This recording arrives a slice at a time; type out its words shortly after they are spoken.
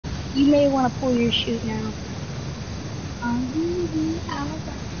You may want to pull your chute now.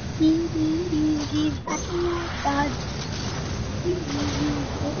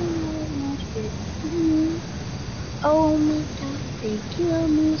 Oh, me, they kill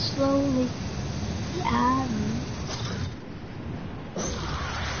me slowly.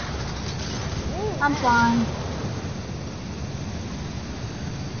 I'm flying.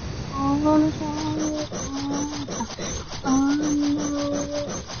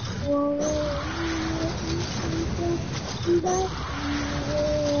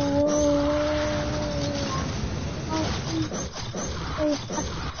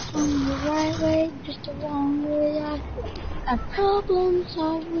 Right way, just the wrong way. A problem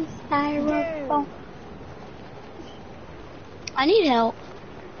solved with styrofoam. I need help.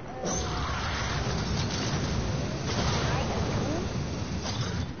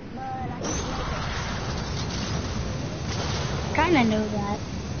 Kinda know that.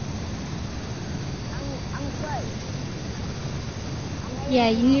 I'm close. Yeah,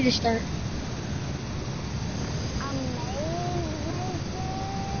 you need to start.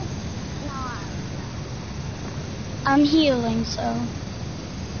 I'm healing, so.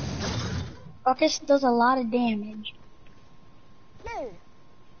 Ruckus does a lot of damage. Dude,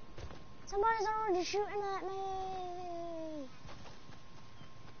 somebody's already shooting at me.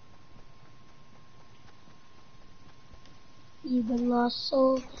 You the lost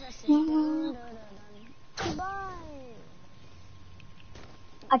soul.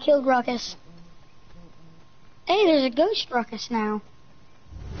 I killed Ruckus. Hey, there's a ghost Ruckus now.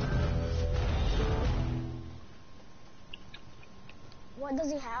 What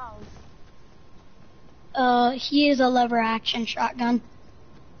does he have? He is a lever action shotgun.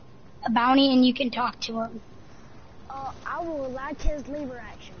 A bounty, and you can talk to him. I will like his lever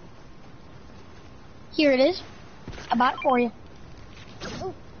action. Here it is. I bought it for you.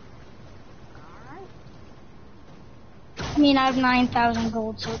 Ooh. Alright. I mean, I have 9,000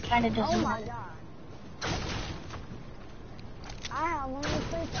 gold, so it kind of doesn't Oh my matter. god. I have only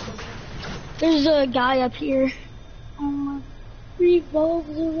 3,000. There's a guy up here. Revolves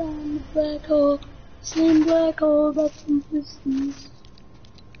around the black hole. Same black hole that's in the sea.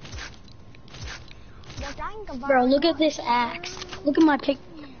 Bro, look at this axe. Look at my pick.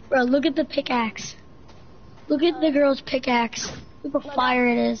 Bro, look at the pickaxe. Look at the girl's pickaxe. Look how fire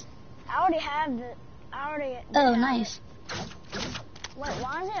it is. I already have the. Oh, nice. Wait,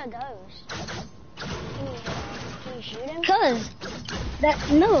 why is it a ghost? Can you shoot him?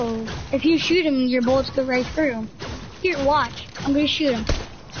 No. If you shoot him, your bullets go right through him. Here, watch. I'm gonna shoot him.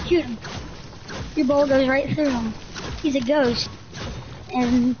 Shoot him. Your bullet goes right through him. He's a ghost.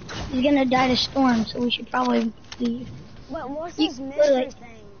 And he's gonna die to storm, so we should probably leave. But what's this mystery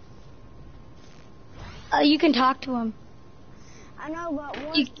thing? You can talk to him. I know, but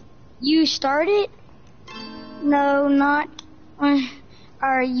what? You start it? No, not.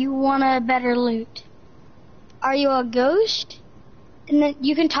 Or you want a better loot? Are you a ghost? And then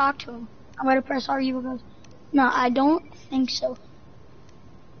you can talk to him. I'm gonna press are you a ghost? No, I don't think so.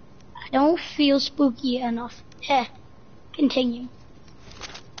 I don't feel spooky enough. Continue.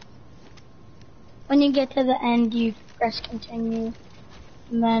 When you get to the end, you press continue.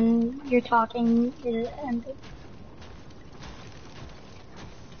 And then your talking is ended.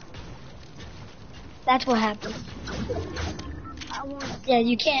 That's what happens. Yeah,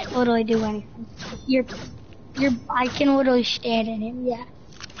 you can't literally do anything. I can literally stand in him, yeah.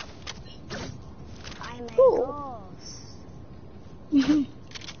 I'm a ghost.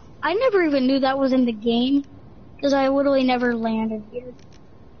 I never even knew that was in the game, because I literally never landed here.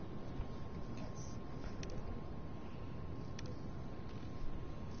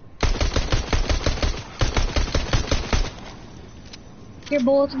 Your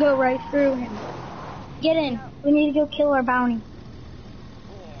bullets go right through him. Get in. We need to go kill our bounty.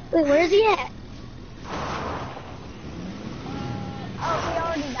 Wait, where's he at? Oh, he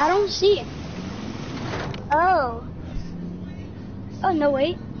already died. I don't see him. Oh. Oh, no,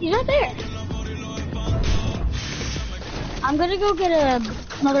 wait. He's not there. I'm gonna go get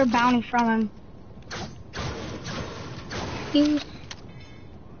another bounty from him.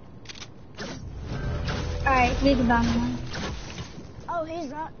 Alright, leave the bounty one. Oh,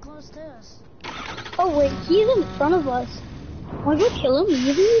 he's not close to us. Oh, wait, he's in front of us. Wanna go kill him,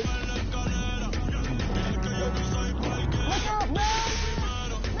 maybe? Look out, bro!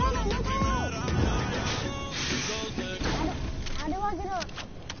 Brandon, look out! How do I get a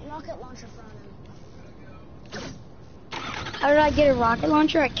rocket launcher from him? How did I get a rocket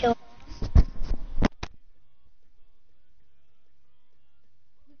launcher? I killed him.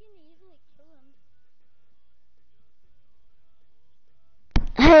 You can easily kill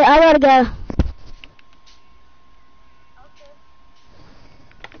him. I gotta go.